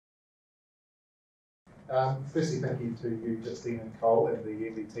Firstly, thank you to you, Justine and Cole, and the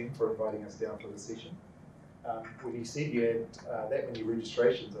EV team for inviting us down for this session. When you said you had that many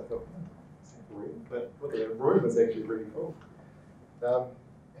registrations, I thought, it's not real, but look, the room is actually pretty full.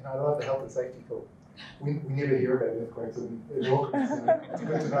 And I love the health and safety call. We never hear about earthquakes in Auckland, so it's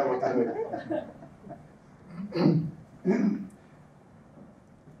good to know what to do.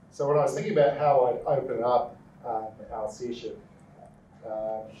 So when I was thinking about how I'd open up our session,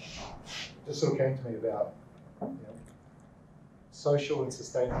 it just sort of came to me about social and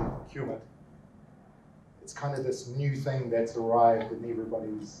sustainable procurement. It's kind of this new thing that's arrived in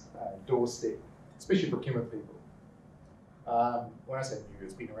everybody's doorstep, especially procurement people. When I say new,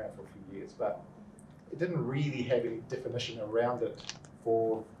 it's been around for a few years, but it didn't really have any definition around it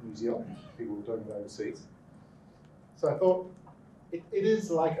for New Zealand. People were doing it overseas. So I thought, it is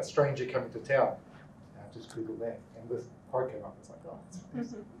like a stranger coming to town. I just Googled that, and this quote came up. It's like, oh,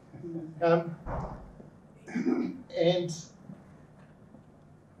 that's amazing. And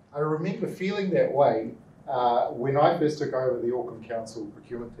I remember feeling that way when I first took over the Auckland Council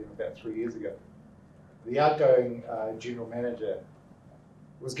procurement team about 3 years ago. The outgoing general manager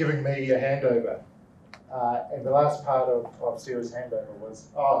was giving me a handover, and the last part of Sarah's handover was,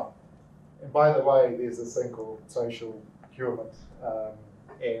 oh, and by the way, there's this thing called social procurement,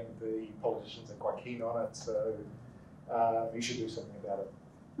 and the politicians are quite keen on it, so you should do something about it.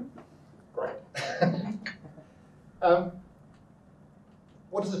 Great.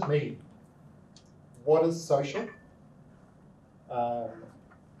 What does it mean? What is social?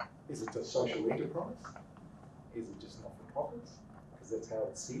 Is it a social enterprise? Is it just not-for-profits? Because that's how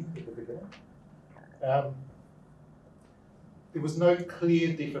it seemed at the beginning. There was no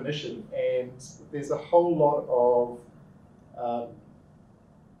clear definition, and there's a whole lot of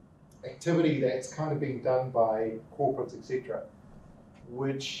activity that's kind of being done by corporates, etc.,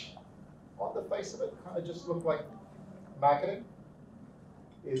 which on the face of it kind of just look like marketing.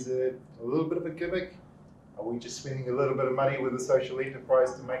 Is it a little bit of a gimmick? Are we just spending a little bit of money with a social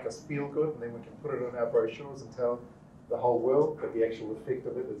enterprise to make us feel good, and then we can put it on our brochures and tell the whole world, but the actual effect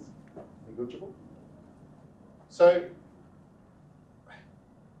of it is negligible? So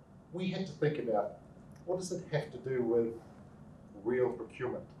we had to think about, what does it have to do with real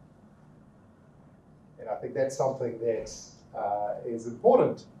procurement? And I think that's something that is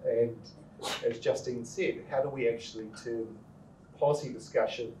important, and as Justine said, how do we actually turn policy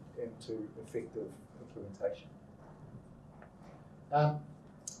discussion into effective implementation?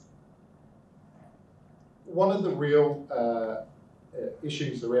 One of the real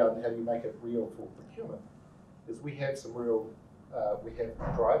issues around how you make it real for procurement is we have some real, we have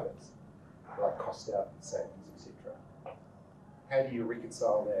drivers like cost out savings, etc. How do you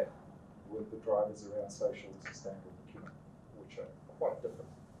reconcile that with the drivers around social and sustainable procurement, which are quite different?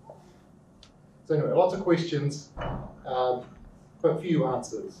 So anyway, lots of questions, but few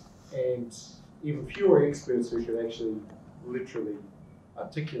answers, and even fewer experts who could actually literally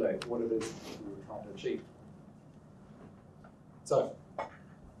articulate what it is that we were trying to achieve. So,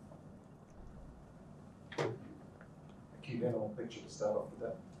 a cute animal picture to start off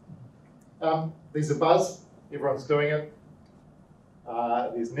with that. There's a buzz, everyone's doing it.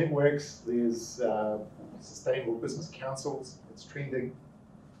 There's networks, there's sustainable business councils, it's trending.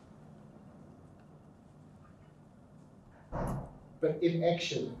 But in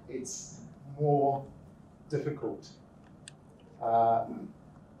action, it's more difficult. I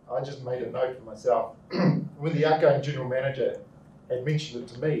just made a note for myself. When the outgoing general manager had mentioned it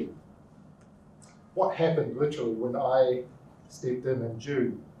to me, what happened literally when I stepped in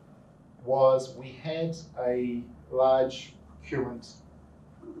June was we had a large procurement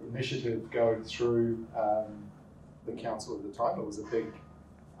initiative going through the council at the time. It was a big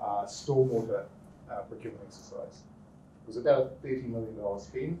stormwater procurement exercise. It was about a $30 million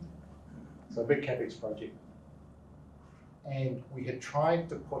spend, so a big CapEx project. And we had tried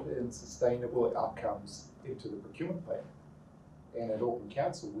to put in sustainable outcomes into the procurement plan. And at Auckland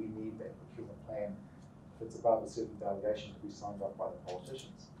Council, we need that procurement plan, if it's above a certain delegation, to be signed off by the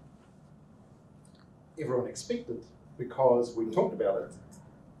politicians. Everyone expected, because we talked about it,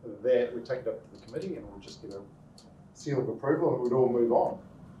 that we'd take it up to the committee and we'll just get a seal of approval and we'd all move on.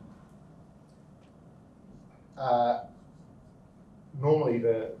 Normally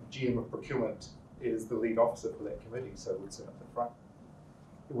the GM of procurement is the lead officer for that committee, so we'd sit at the front.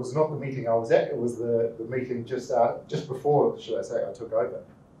 It was not the meeting I was at, it was the meeting just before, should I say, I took over.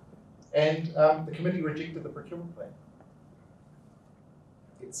 And the committee rejected the procurement plan.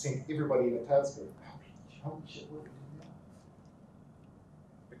 It sent everybody in a tailspin. Holy shit, what do we do now?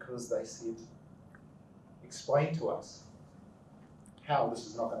 Because they said, explain to us how this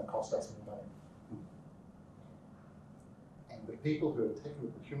is not going to cost us more money. And the people who are taking the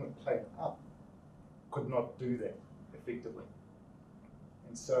procurement plan up could not do that effectively.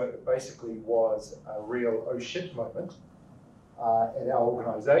 And so it basically was a real oh shit moment at our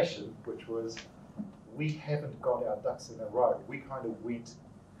organisation, which was we haven't got our ducks in a row. We kind of went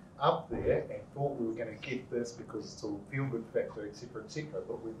up there and thought we were going to get this because it's a feel-good factor, etc., etc.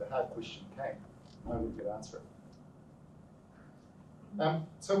 But when the hard question came, nobody could answer it.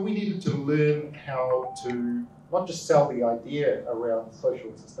 So we needed to learn how to not just sell the idea around social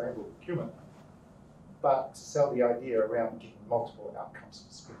and sustainable procurement, but to sell the idea around getting multiple outcomes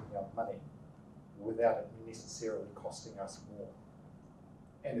for spending our money without it necessarily costing us more.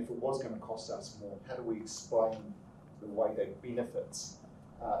 And if it was going to cost us more, how do we explain the way that benefits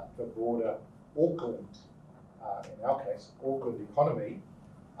the broader Auckland, in our case, Auckland economy,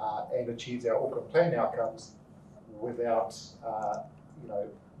 and achieves our Auckland plan outcomes without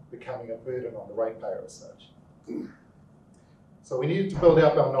becoming a burden on the ratepayer as such. So we needed to build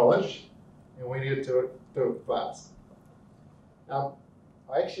up our knowledge, and we needed to do it fast.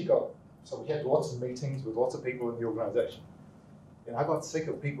 We had lots of meetings with lots of people in the organisation, and I got sick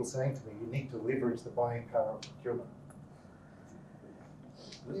of people saying to me, you need to leverage the buying power of procurement.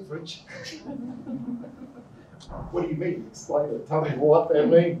 Leverage? What do you mean? Explain it. Tell me what that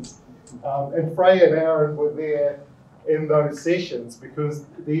means. And Freya and Aaron were there in those sessions because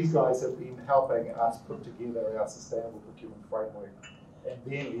these guys have been helping us put together our sustainable procurement framework and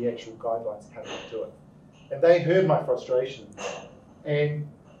then the actual guidelines how to do it. And they heard my frustrations. And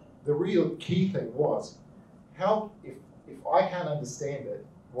the real key thing was, how, if I can't understand it,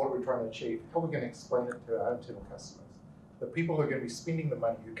 what we're trying to achieve, how are we going to explain it to our internal customers? The people who are going to be spending the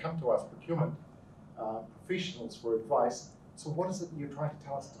money, who come to us, procurement professionals, for advice. So what is it you're trying to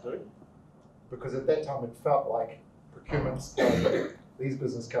tell us to do? Because at that time it felt like procurement's telling these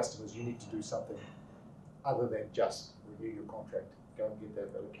business customers, you need to do something other than just renew your contract, go and get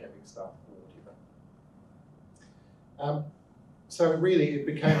that bit of CapEx stuff or whatever. So really it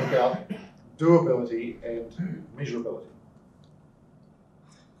became about doability and measurability.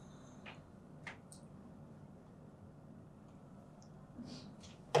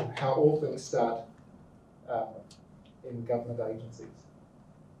 How all things start in government agencies.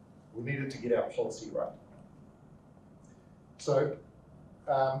 We needed to get our policy right. So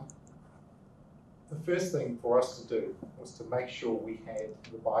the first thing for us to do was to make sure we had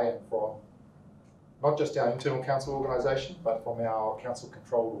the buy-in from not just our internal council organisation, but from our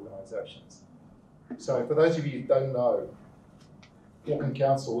council-controlled organisations. So for those of you who don't know, Auckland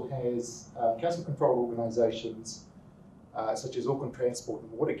Council has council-controlled organisations such as Auckland Transport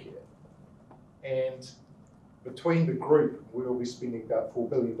and Watercare. And between the group, we'll be spending about $4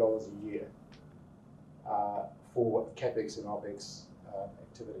 billion a year for CapEx and OpEx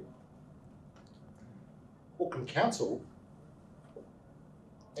activity. Auckland Council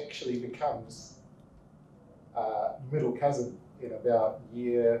actually becomes middle cousin in about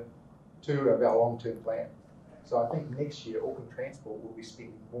year 2 of our long-term plan. So I think next year Auckland Transport will be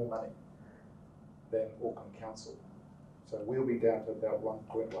spending more money than Auckland Council. So we'll be down to about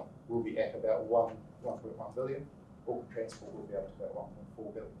 1.1. We'll be at about 1.1 billion. Auckland Transport will be up to about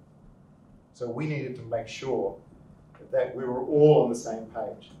 1.4 billion. So we needed to make sure that we were all on the same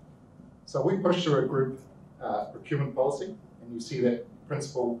page. So we pushed through a group procurement policy, and you see that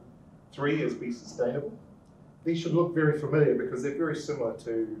principle 3 is be sustainable. These should look very familiar because they're very similar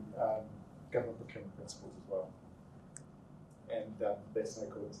to government procurement principles as well. And that's no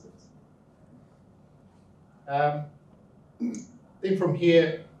coincidence. Then from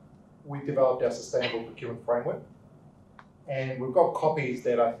here, we developed our sustainable procurement framework. And we've got copies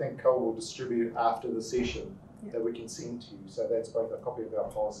that I think Cole will distribute after the session that we can send to you. So that's both a copy of our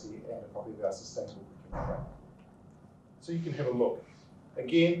policy and a copy of our sustainable procurement framework. So you can have a look.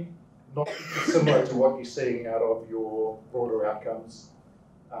 Again, not similar to what you're seeing out of your broader outcomes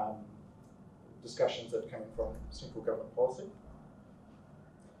discussions that are coming from central government policy.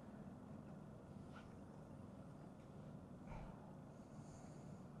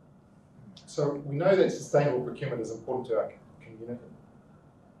 So we know that sustainable procurement is important to our community,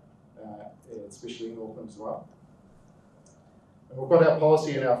 especially in Auckland as well. And we've got our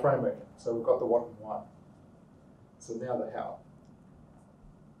policy and our framework, so we've got the what and why. So now the how.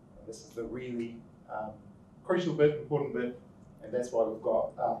 And this is the really crucial bit, important bit, and that's why we've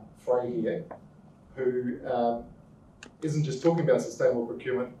got Frey here, who isn't just talking about sustainable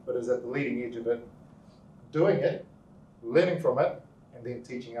procurement, but is at the leading edge of it, doing it, learning from it, and then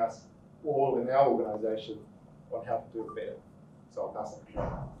teaching us all in our organisation on how to do it better. So I'll pass it to you.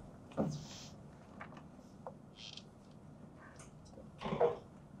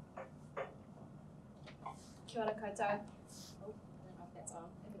 Kia ora koutou. it's on.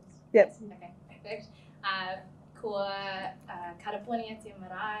 Yep. Okay, perfect. Ko karaponia te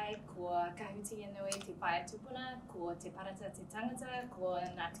marae, ko kahuti nui te paia tupuna, ko te parata te tangata, ko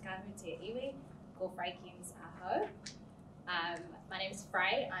ngā te kahu te iwi, ko Freikens aho. My name is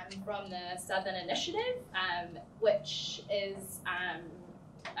Frey. I'm from the Southern Initiative, which is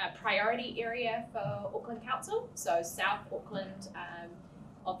a priority area for Auckland Council. So South Auckland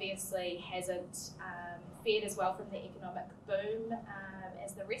obviously hasn't fared as well from the economic boom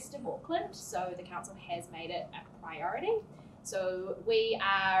as the rest of Auckland, so the council has made it a priority. So we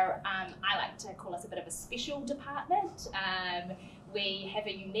are, I like to call us a bit of a special department. We have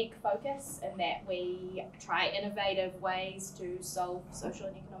a unique focus in that we try innovative ways to solve social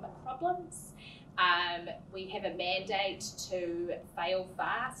and economic problems. We have a mandate to fail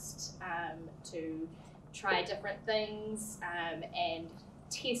fast, to try different things and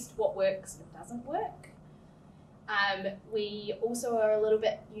test what works and doesn't work. We also are a little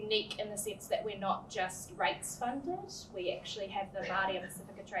bit unique in the sense that we're not just rates funded. We actually have the Māori and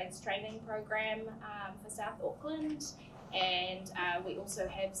Pacifica Trades Training Program for South Auckland, and we also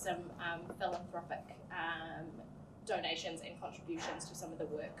have some philanthropic donations and contributions to some of the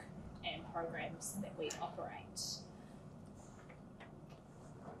work and programs that we operate.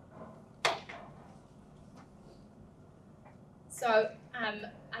 So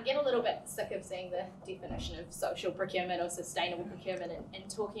I get a little bit sick of seeing the definition of social procurement or sustainable procurement and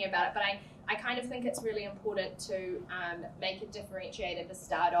talking about it, but I kind of think it's really important to make it differentiated to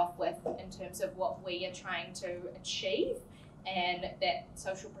start off with in terms of what we are trying to achieve, and that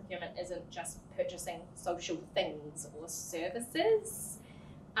social procurement isn't just purchasing social things or services.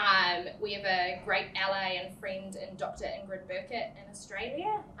 We have a great ally and friend in Dr. Ingrid Burkett in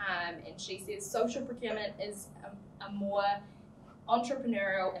Australia, and she says social procurement is a more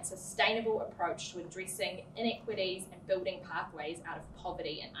entrepreneurial and sustainable approach to addressing inequities and building pathways out of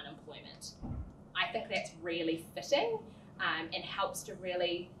poverty and unemployment. I think that's really fitting and helps to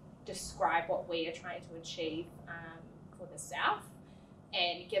really describe what we are trying to achieve for the South,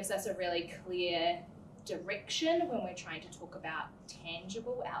 and gives us a really clear direction when we're trying to talk about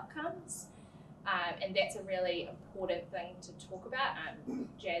tangible outcomes. And that's a really important thing to talk about.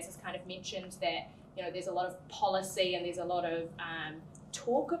 Jazz has kind of mentioned that there's a lot of policy and there's a lot of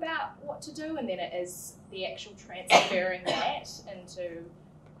talk about what to do, and then it is the actual transferring that into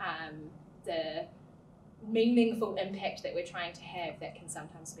the meaningful impact that we're trying to have that can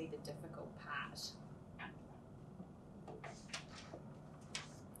sometimes be the difficult part.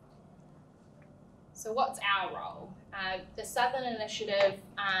 So what's our role? The Southern Initiative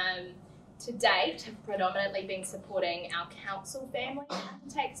to date have predominantly been supporting our council family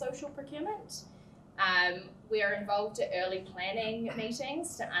undertake social procurement. We are involved at early planning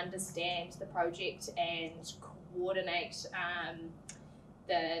meetings to understand the project and coordinate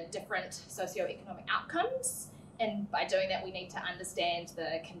the different socioeconomic outcomes. And by doing that, we need to understand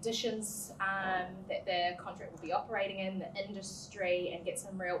the conditions that the contract will be operating in, the industry, and get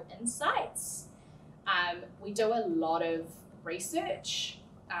some real insights. We do a lot of research.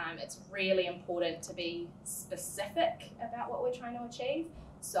 It's really important to be specific about what we're trying to achieve.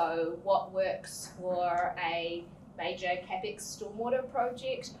 So what works for a major CapEx stormwater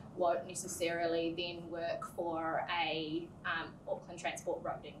project won't necessarily then work for a Auckland transport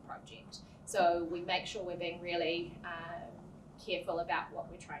roading project. So we make sure we're being really careful about what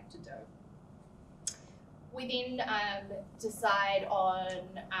we're trying to do. We then decide on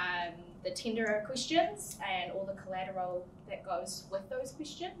the tender questions and all the collateral that goes with those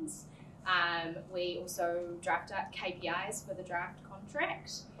questions. We also draft up KPIs for the draft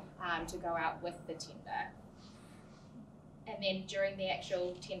contract to go out with the tender. And then during the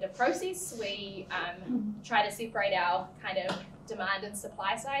actual tender process, we try to separate our kind of demand and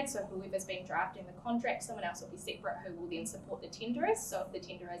supply side. So whoever's been drafting the contract, someone else will be separate who will then support the tenderers. So if the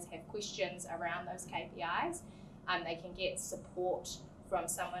tenderers have questions around those KPIs, they can get support from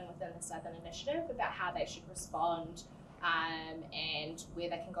someone within the Southern Initiative about how they should respond and where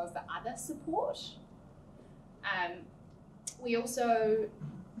they can go for other support. We also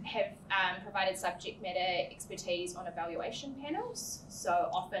have provided subject matter expertise on evaluation panels. So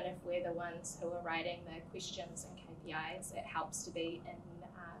often if we're the ones who are writing the questions and KPIs, it helps to be in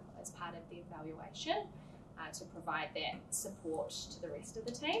as part of the evaluation to provide that support to the rest of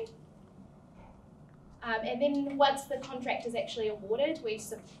the team. And then once the contract is actually awarded, we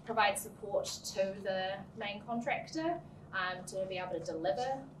provide support to the main contractor to be able to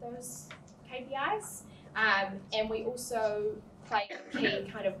deliver those KPIs. And we also play a key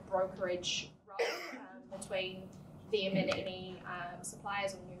kind of brokerage role between them and any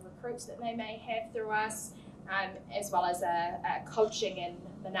suppliers or new recruits that they may have through us. as well as a coaching and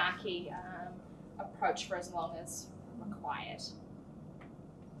Manaaki approach for as long as required.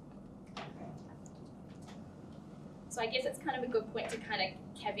 So I guess it's kind of a good point to kind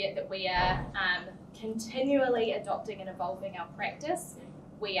of caveat that we are continually adopting and evolving our practice.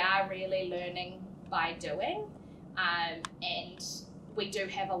 We are really learning by doing, and we do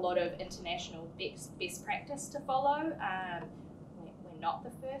have a lot of international best practice to follow. We're not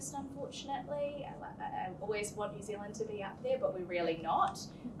the first, unfortunately. I always want New Zealand to be up there, but we're really not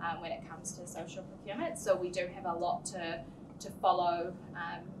when it comes to social procurement. So we do have a lot to follow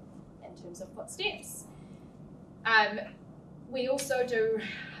in terms of footsteps. We also do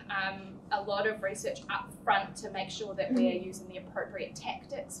a lot of research up front to make sure that we're using the appropriate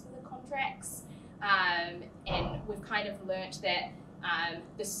tactics for the contracts. And we've kind of learnt that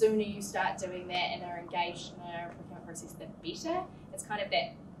the sooner you start doing that and are engaged in a procurement process, the better. It's kind of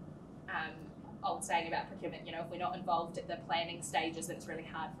that old saying about procurement, you know, if we're not involved at the planning stages, then it's really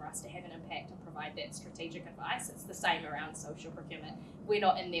hard for us to have an impact and provide that strategic advice. It's the same around social procurement. We're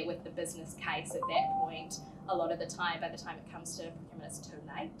not in there with the business case at that point. A lot of the time, by the time it comes to procurement, it's too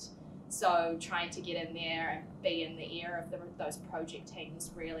late. So trying to get in there and be in the ear of those project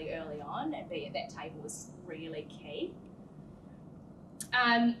teams really early on and be at that table is really key.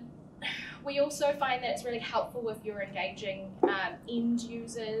 We also find that it's really helpful if you're engaging end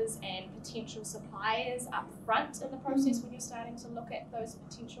users and potential suppliers up front in the process when you're starting to look at those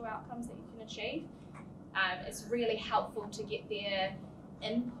potential outcomes that you can achieve. It's really helpful to get their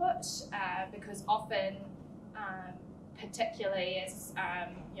input because often, particularly as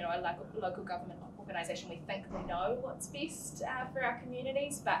you know, a local government organisation, we think we know what's best for our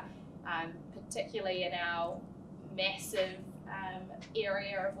communities, but particularly in our massive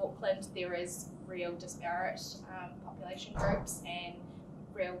area of Auckland, there is real disparate population groups and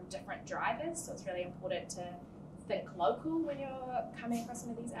real different drivers, so it's really important to think local when you're coming across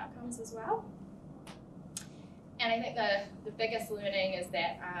some of these outcomes as well. And I think the biggest learning is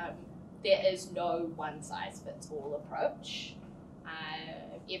that there is no one-size-fits-all approach.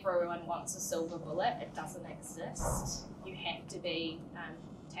 Everyone wants a silver bullet. It doesn't exist. You have to be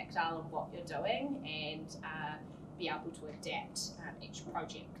tactile in what you're doing and be able to adapt each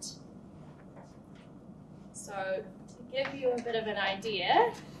project. So to give you a bit of an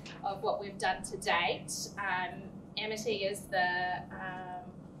idea of what we've done to date, Amity is the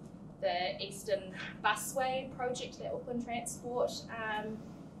Eastern Busway project that Auckland Transport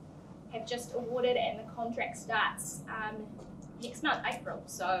have just awarded, and the contract starts next month, April.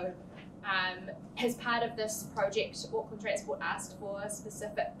 So as part of this project, Auckland Transport asked for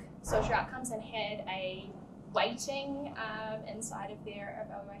specific social outcomes and had a weighting inside of their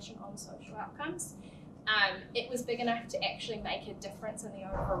evaluation on social outcomes. It was big enough to actually make a difference in the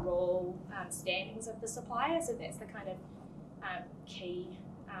overall standings of the supplier, so that's the kind of key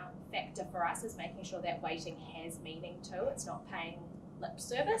factor for us, is making sure that weighting has meaning too. It's not paying lip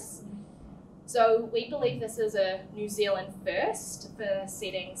service. So we believe this is a New Zealand first for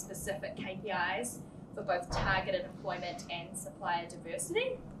setting specific KPIs for both targeted employment and supplier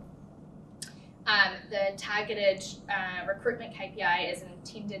diversity. The targeted recruitment KPI is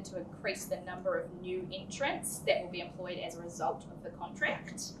intended to increase the number of new entrants that will be employed as a result of the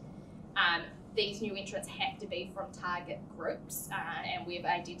contract. These new entrants have to be from target groups, and we've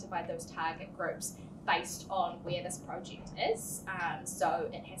identified those target groups based on where this project is. So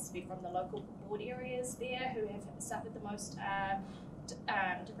it has to be from the local board areas there who have suffered the most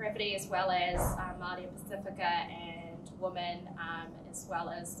depravity, as well as Māori and Pacifica and women, as well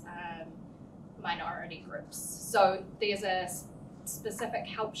as minority groups. So there's a specific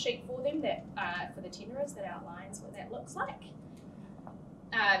help sheet for them that for the tenderers that outlines what that looks like.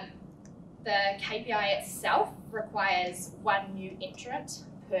 The KPI itself requires one new entrant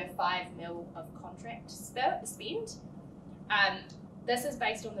per 5 mil of contract spend. This is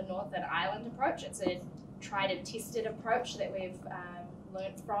based on the Northern Ireland approach. It's a tried and tested approach that we've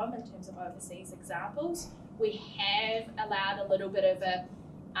learnt from in terms of overseas examples. We have allowed a little bit of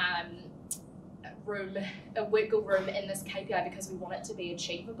a wiggle room in this KPI because we want it to be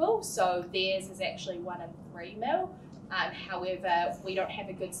achievable. So theirs is actually 1 in 3 mil. However, we don't have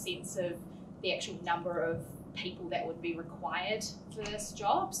a good sense of the actual number of people that would be required for this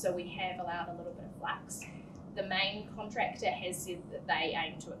job, so we have allowed a little bit of flex. The main contractor has said that they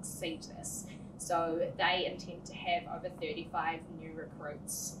aim to exceed this, so they intend to have over 35 new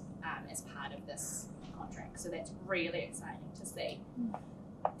recruits as part of this contract, so that's really exciting to see.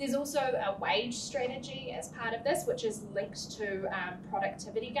 There's also a wage strategy as part of this, which is linked to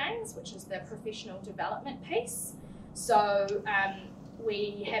productivity gains, which is the professional development piece. So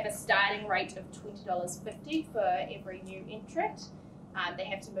we have a starting rate of $20.50 for every new entrant. They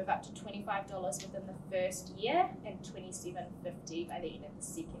have to move up to $25 within the first year and $27.50 by the end of the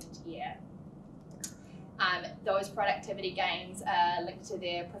second year. Those productivity gains are linked to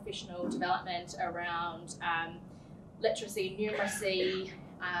their professional development around literacy, numeracy,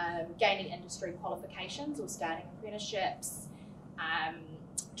 gaining industry qualifications or starting apprenticeships,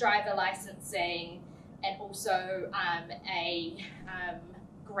 driver licensing, and also a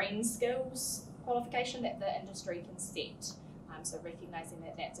green skills qualification that the industry can set. So recognising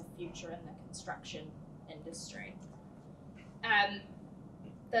that that's a future in the construction industry.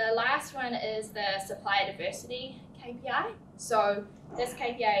 The last one is the supplier diversity KPI. So this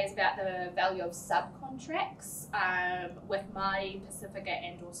KPI is about the value of subcontracts with Māori, Pacifica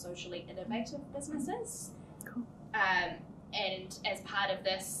and or socially innovative businesses. Cool. And as part of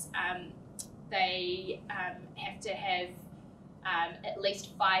this, they have to have at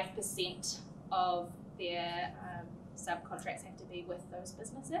least 5% of their subcontracts have to be with those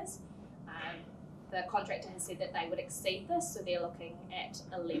businesess. The contractor has said that they would exceed this, so they're looking at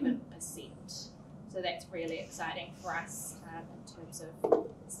 11%. So that's really exciting for us in terms of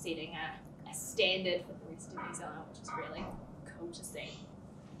setting a standard for the rest of New Zealand, which is really cool to see.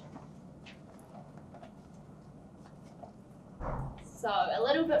 So a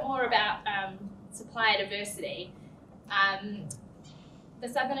little bit more about supplier diversity. The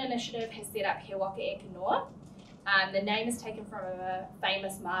Southern Initiative has set up He Waka e Kanoa. The name is taken from a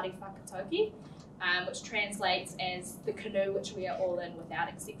famous Māori whakatauki, which translates as the canoe which we are all in without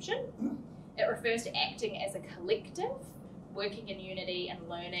exception. It refers to acting as a collective, working in unity and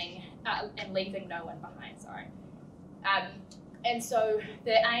learning, and leaving no one behind, and so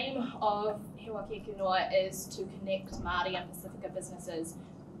the aim of He Waka e Kanoa is to connect Māori and Pacifica businesses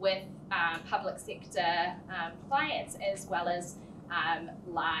with public sector clients as well as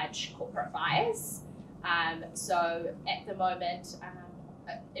large corporate buyers. So at the moment,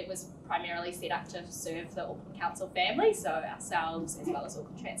 it was primarily set up to serve the Auckland Council family, so ourselves as well as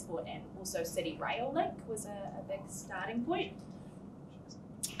Auckland Transport, and also City Rail Link was a big starting point.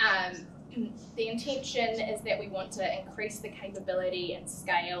 The intention is that we want to increase the capability and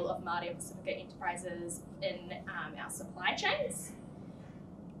scale of Māori and Pacifica enterprises in our supply chains.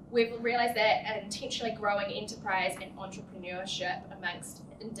 We've realised that intentionally growing enterprise and entrepreneurship amongst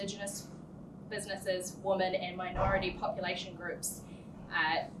Indigenous businesses, women and minority population groups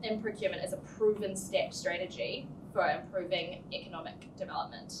in procurement is a proven strategy for improving economic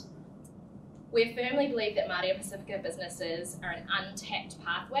development. We firmly believe that Māori and Pacifica businesses are an untapped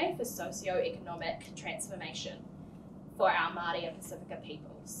pathway for socio-economic transformation for our Māori and Pacifica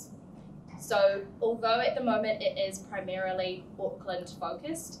peoples. So although at the moment it is primarily Auckland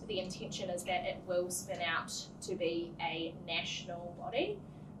focused, the intention is that it will spin out to be a national body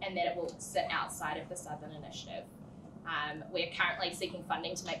and that it will sit outside of the Southern Initiative. We're currently seeking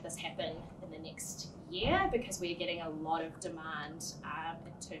funding to make this happen in the next year because we're getting a lot of demand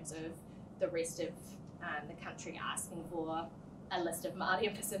in terms of the rest of the country asking for a list of Māori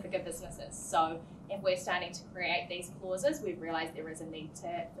and Pacifica businesses. So if we're starting to create these clauses, we've realised there is a need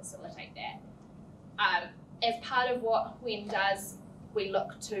to facilitate that. As part of what WEN does, we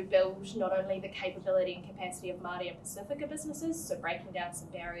look to build not only the capability and capacity of Māori and Pacifica businesses, so breaking down some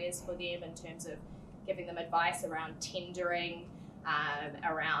barriers for them in terms of giving them advice around tendering,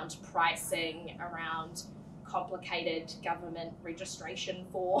 around pricing, around complicated government registration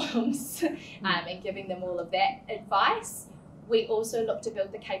forms, and giving them all of that advice. We also look to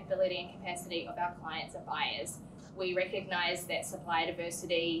build the capability and capacity of our clients and buyers. We recognise that supplier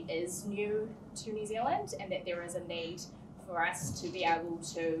diversity is new to New Zealand and that there is a need for us to be able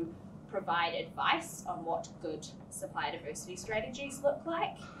to provide advice on what good supplier diversity strategies look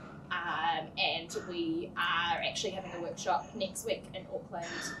like. And we are actually having a workshop next week in Auckland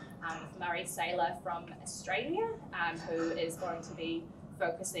with Murray Saylor from Australia, who is going to be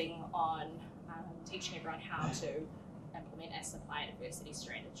focusing on teaching everyone how to implement a supplier diversity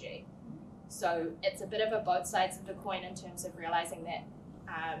strategy. So it's a bit of a both sides of the coin in terms of realising that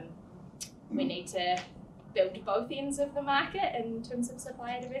we need to build both ends of the market in terms of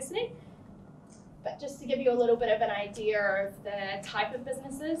supplier diversity. But just to give you a little bit of an idea of the type of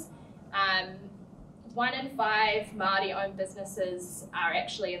businesses, 1 in 5 Māori-owned businesses are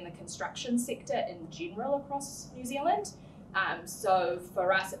actually in the construction sector in general across New Zealand. So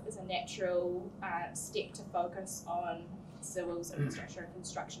for us, it was a natural step to focus on civils, infrastructure and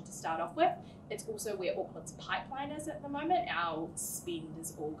construction to start off with. It's also where Auckland's pipeline is at the moment. Our spend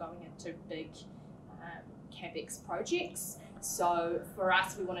is all going into big CapEx projects. So for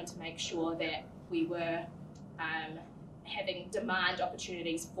us, we wanted to make sure that we were having demand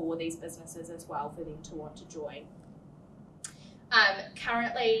opportunities for these businesses as well for them to want to join.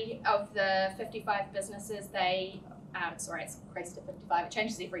 Currently, of the 55 businesses, it's increased to 55, it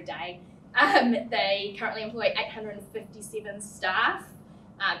changes every day. They currently employ 857 staff.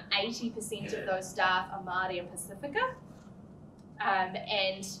 80% of those staff are Māori and Pacifica.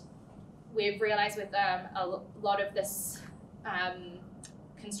 And we've realised with a lot of this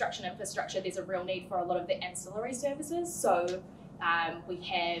construction infrastructure, there's a real need for a lot of the ancillary services. So we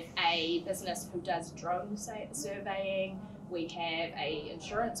have a business who does drone surveying, we have a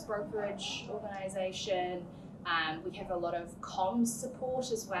insurance brokerage organisation, we have a lot of comms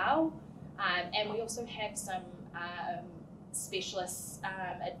support as well, and we also have some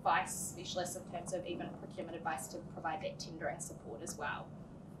advice specialists in terms of even procurement advice to provide that tendering support as well.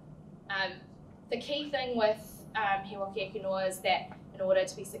 The key thing with He Waka Eke Noa is that in order for it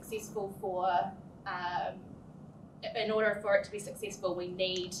to be successful, we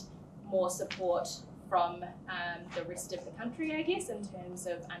need more support from the rest of the country, I guess, in terms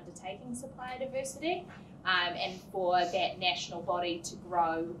of undertaking supplier diversity. And for that national body to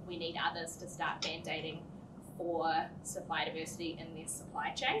grow, we need others to start mandating for supply diversity in their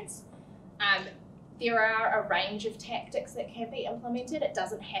supply chains. There are a range of tactics that can be implemented. It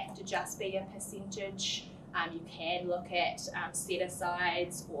doesn't have to just be a percentage. You can look at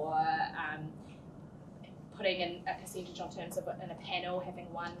set-asides or putting in a percentage on terms of in a panel,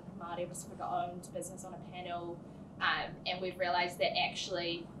 having one Māori Pacifica owned business on a panel. And we've realised that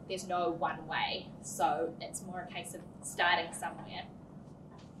actually there's no one way. So it's more a case of starting somewhere.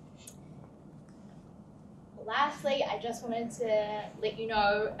 Lastly, I just wanted to let you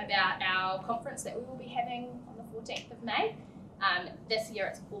know about our conference that we will be having on the 14th of May. This year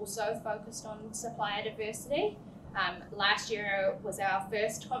it's also focused on supplier diversity. Last year was our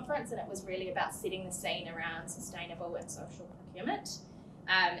first conference and it was really about setting the scene around sustainable and social procurement.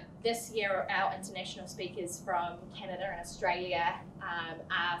 This year our international speakers from Canada and Australia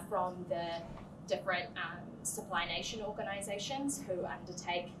are from the different supply nation organisations who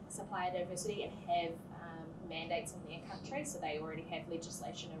undertake supplier diversity and have mandates in their country, so they already have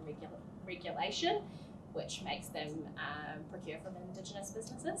legislation and regulation which makes them procure from Indigenous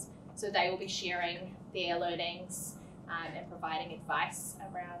businesses. So they will be sharing their learnings and providing advice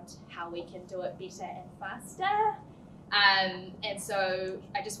around how we can do it better and faster. And so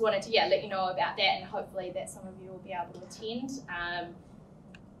I just wanted to let you know about that, and hopefully that some of you will be able to attend.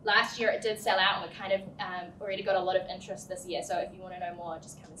 Last year it did sell out and we kind of already got a lot of interest this year, so if you want to know more,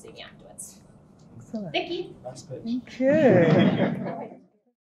 just come and see me afterwards. Excellent. Thank you. Nice pitch. Thank you.